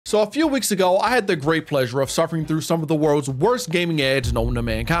So a few weeks ago, I had the great pleasure of suffering through some of the world's worst gaming ads known to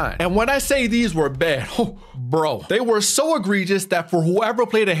mankind. And when I say these were bad, oh, bro, they were so egregious that for whoever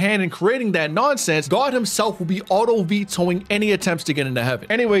played a hand in creating that nonsense, God himself will be auto-vetoing any attempts to get into heaven.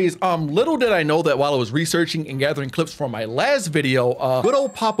 Anyways, little did I know that while I was researching and gathering clips from my last video, good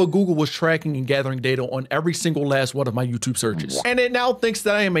old Papa Google was tracking and gathering data on every single last one of my YouTube searches. And it now thinks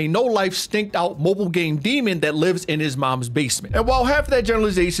that I am a no-life, stinked-out mobile game demon that lives in his mom's basement. And while half of that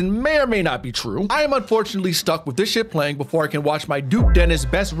generalization may or may not be true, I am unfortunately stuck with this shit playing before I can watch my Duke Dennis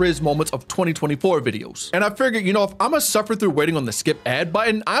best Riz moments of 2024 videos. And I figured, you know, if I'm gonna suffer through waiting on the skip ad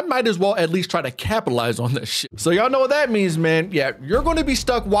button, I might as well at least try to capitalize on this shit. So y'all know what that means, man. Yeah, you're gonna be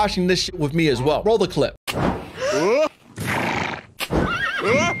stuck watching this shit with me as well. Roll the clip.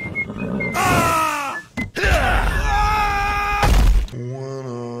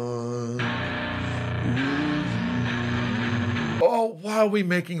 Oh, why are we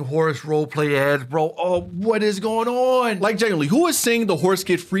making horse roleplay ads, bro? Oh, what is going on? Like, genuinely, who is seeing the horse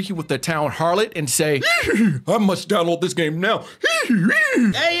get freaky with the town harlot and say, I must download this game now?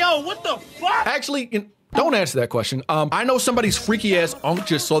 Hey, yo, what the fuck? Actually, don't answer that question. I know somebody's freaky ass unk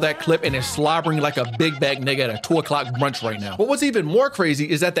just saw that clip and is slobbering like a big bag nigga at a 2 o'clock brunch right now. But what's even more crazy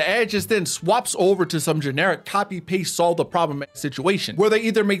is that the ad just then swaps over to some generic copy paste solve the problem situation where they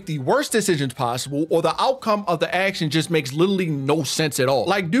either make the worst decisions possible or the outcome of the action just makes literally no sense at all.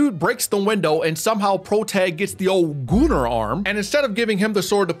 Like, dude breaks the window and somehow Protag gets the old Gunnar arm, and instead of giving him the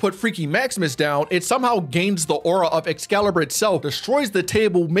sword to put Freaky Maximus down, it somehow gains the aura of Excalibur itself, destroys the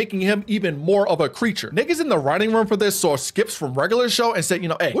table, making him even more of a creature. Niggas in the writing room for this saw skips from regular show and said, you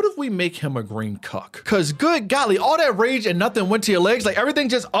know, hey, what if we make him a green cuck? Cause good golly, all that rage and nothing went to your legs, like everything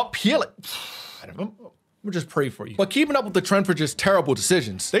just up here. Like, we'll just pray for you. But keeping up with the trend for just terrible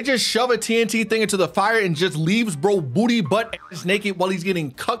decisions. They just shove a TNT thing into the fire and just leaves bro booty butt ass naked while he's getting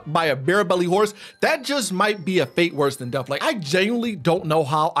cucked by a bare belly horse. That just might be a fate worse than death. Like, I genuinely don't know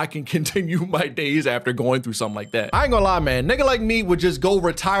how I can continue my days after going through something like that. I ain't gonna lie, man. Nigga like me would just go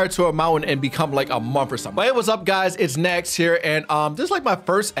retire to a mountain and become like a monk or something. But hey, what's up, guys? It's Nax here, and this is like my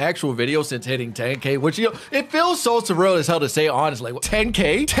first actual video since hitting 10K, which, you know, it feels so surreal as hell to say, honestly.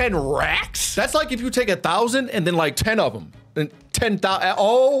 10K? 10 racks? That's like if you take 1,000 and then like 10 of them. And 10,000.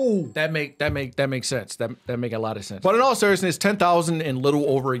 Oh, that makes sense. That make a lot of sense. But in all seriousness, 10,000 in little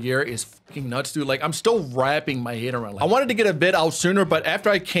over a year is fucking nuts, dude. Like, I'm still wrapping my head around. Like, I wanted to get a vid out sooner, but after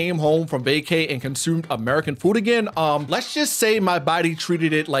I came home from vacay and consumed American food again, let's just say my body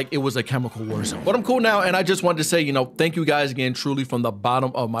treated it like it was a chemical war zone. But I'm cool now, and I just wanted to say, you know, thank you guys again, truly from the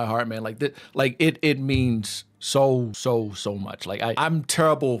bottom of my heart, man. Like this, like it means so much. Like I'm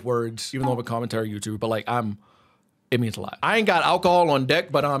terrible with words, even though I'm a commentary YouTuber, but like it means a lot. I ain't got alcohol on deck,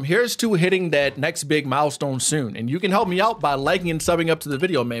 but here's to hitting that next big milestone soon. And you can help me out by liking and subbing up to the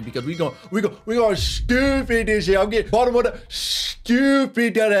video, man, because we going stupid this year. I'm getting bottom of the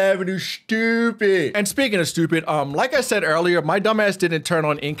stupid that avenue, stupid. And speaking of stupid, like I said earlier, my dumbass didn't turn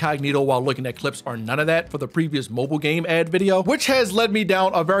on incognito while looking at clips or none of that for the previous mobile game ad video, which has led me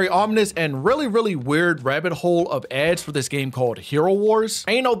down a very ominous and really weird rabbit hole of ads for this game called Hero Wars.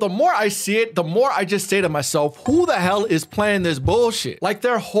 And you know, the more I see it, the more I just say to myself, who the hell is planning this bullshit? Like,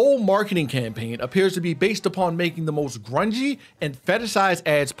 their whole marketing campaign appears to be based upon making the most grungy and fetishized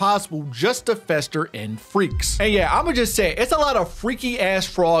ads possible just to fester in freaks. And yeah, I'ma just say, it's a lot of freaky ass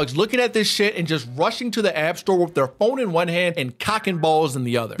frogs looking at this shit and just rushing to the app store with their phone in one hand and cock and balls in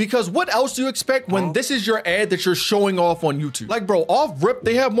the other. Because what else do you expect when this is your ad that you're showing off on YouTube? Like, bro, off rip,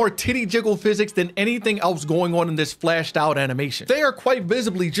 they have more titty jiggle physics than anything else going on in this flashed out animation. They are quite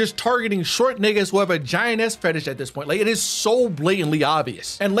visibly just targeting short niggas who have a giant ass fetish at this point. Like, it is so blatantly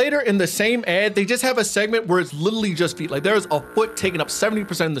obvious. And later in the same ad, they just have a segment where it's literally just feet. Like, there's a foot taking up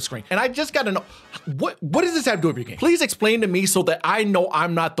 70% of the screen. And I just gotta know, what does this have to do with your game? Please explain to me so that I know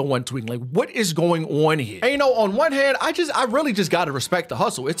I'm not the one tweeting. Like, what is going on here? And you know, on one hand, I really just gotta respect the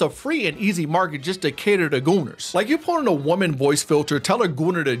hustle. It's a free and easy market just to cater to gooners. Like, you put in a woman voice filter, tell a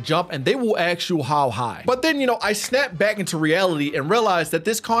gooner to jump, and they will ask you how high. But then, you know, I snap back into reality and realize that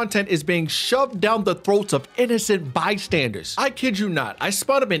this content is being shoved down the throats of innocent bystanders. I kid you not. I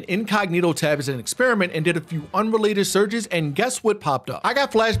spun up an incognito tab as an experiment and did a few unrelated searches, and guess what popped up? I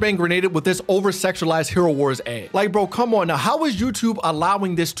got flashbang grenaded with this over-sexualized Hero Wars ad. Like, bro, come on now. How is YouTube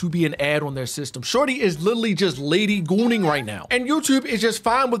allowing this to be an ad on their system? Shorty is literally just lady gooning right now. And YouTube is just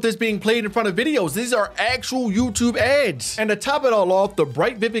fine with this being played in front of videos. These are actual YouTube ads. And to top it all off, the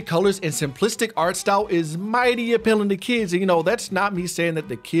bright, vivid colors and simplistic art style is mighty appealing to kids. And you know, that's not me saying that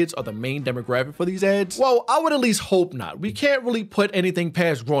the kids are the main demographic for these ads. Well, I would at least least hope not. We can't really put anything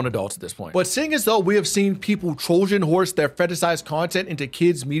past grown adults at this point. But seeing as though we have seen people Trojan horse their fetishized content into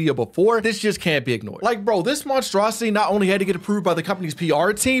kids media before, this just can't be ignored. Like, bro, this monstrosity not only had to get approved by the company's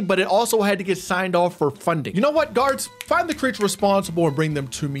PR team, but it also had to get signed off for funding. You know what, guards? Find the creature responsible and bring them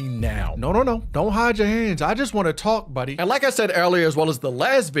to me now. No, don't hide your hands. I just want to talk, buddy. And like I said earlier, as well as the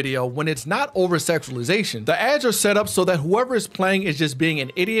last video, when it's not over sexualization, the ads are set up so that whoever is playing is just being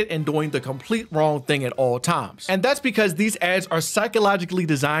an idiot and doing the complete wrong thing at all times. And that's because these ads are psychologically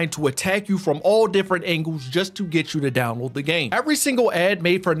designed to attack you from all different angles just to get you to download the game. Every single ad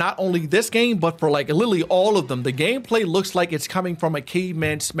made for not only this game, but for like literally all of them, the gameplay looks like it's coming from a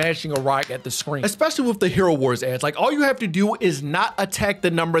caveman smashing a rock at the screen, especially with the Hero Wars ads. Like, all you have to do is not attack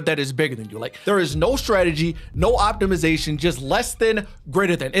the number that is bigger than you. Like, there is no strategy, no optimization, just less than,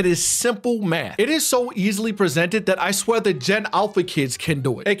 greater than. It is simple math. It is so easily presented that I swear the Gen Alpha kids can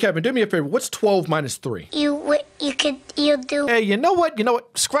do it. Hey, Kevin, do me a favor. What's 12 minus 3? You do. Hey, you know what?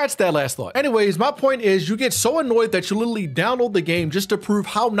 Scratch that last thought. Anyways, my point is you get so annoyed that you literally download the game just to prove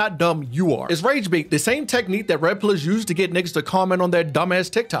how not dumb you are. It's rage bait, the same technique that red pillars use to get niggas to comment on their dumbass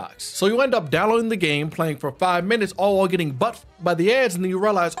TikToks. So you end up downloading the game, playing for 5 minutes, all while getting butt by the ads, and then you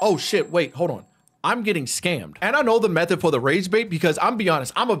realize, oh shit, wait, hold on. I'm getting scammed. And I know the method for the rage bait because I'm be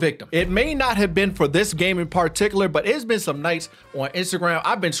honest, I'm a victim. It may not have been for this game in particular, but it's been some nights on Instagram.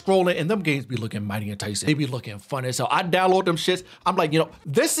 I've been scrolling and them games be looking mighty enticing. They be looking fun as hell. I download them shits. I'm like,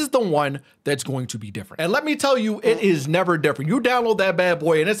 this is the one that's going to be different. And let me tell you, it is never different. You download that bad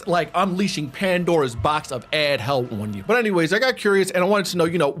boy and it's like unleashing Pandora's box of ad hell on you. But anyways, I got curious and I wanted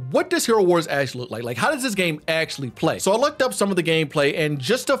to know, what does Hero Wars actually look like? Like, how does this game actually play? So I looked up some of the gameplay and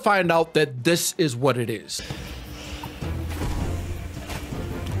just to find out that this is what it is.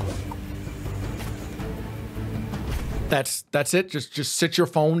 That's it. Just sit your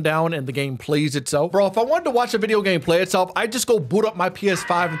phone down and the game plays itself. Bro, if I wanted to watch a video game play itself, I'd just go boot up my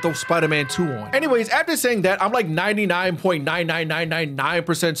PS5 and throw Spider-Man 2 on. Anyways, after saying that, I'm like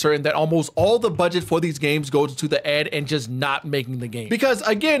 99.99999% certain that almost all the budget for these games goes to the ad and just not making the game. Because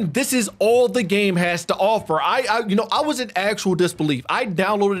again, this is all the game has to offer. I was in actual disbelief. I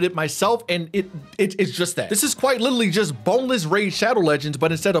downloaded it myself and it's just that. This is quite literally just boneless Raid Shadow Legends,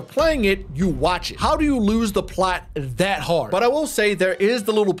 but instead of playing it, you watch it. How do you lose the plot that hard? But I will say there is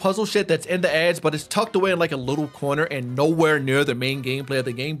the little puzzle shit that's in the ads, but it's tucked away in like a little corner and nowhere near the main gameplay of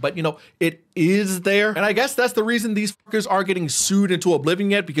the game. But it is there. And I guess that's the reason these fuckers are getting sued into oblivion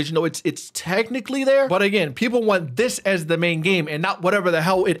yet, because it's technically there. But again, people want this as the main game and not whatever the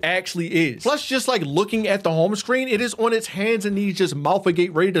hell it actually is. Plus, just like looking at the home screen, it is on its hands and knees, just mouth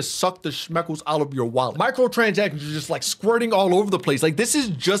agape, ready to suck the schmeckles out of your wallet. Microtransactions are just like squirting all over the place. Like, this is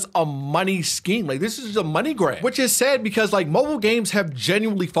just a money scheme. Like, this is just a money grab, which is sad because like mobile games have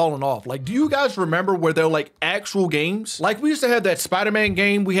genuinely fallen off. Like, do you guys remember where they're like actual games? Like, we used to have that Spider-Man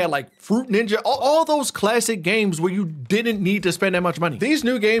game. We had like Fruit Ninja, all those classic games where you didn't need to spend that much money. These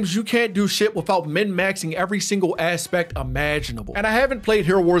new games, you can't do shit without min-maxing every single aspect imaginable. And I haven't played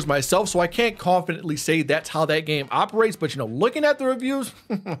Hero Wars myself, so I can't confidently say that's how that game operates. But looking at the reviews,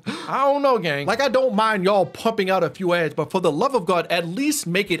 I don't know, gang. Like, I don't mind y'all pumping out a few ads, but for the love of God, at least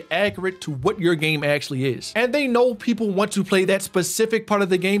make it accurate to what your game actually is. And they know people want to play that specific part of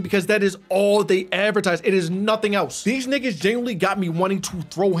the game because that is all they advertise. It is nothing else. These niggas genuinely got me wanting to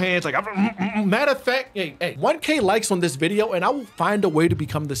throw hands. Like, matter of fact, hey, 1K likes on this video and I will find a way to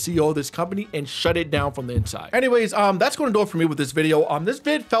become the CEO of this company and shut it down from the inside. Anyways, that's going to do it for me with this video. This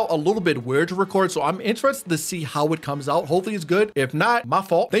vid felt a little bit weird to record, so I'm interested to see how it comes out. Hopefully it's good. If not, my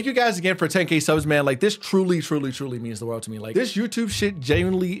fault. Thank you guys again for 10K subs, man. Like, this truly means the world to me. Like, this YouTube shit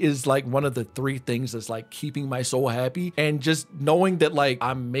genuinely is like one of the 3 things that's like keeping my soul happy, and just knowing that like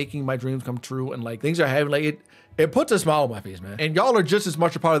I'm making my dreams come true and like things are happening, like it puts a smile on my face, man. And y'all are just as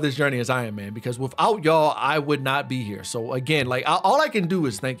much a part of this journey as I am, man, because without y'all, I would not be here. So again, like all I can do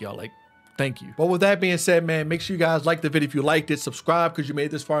is thank y'all. Like, thank you. But with that being said, man, make sure you guys like the video if you liked it, subscribe because you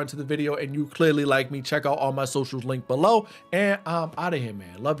made this far into the video and you clearly like me. Check out all my socials linked below, and I'm out of here,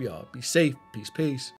 man. Love y'all. Be safe. Peace.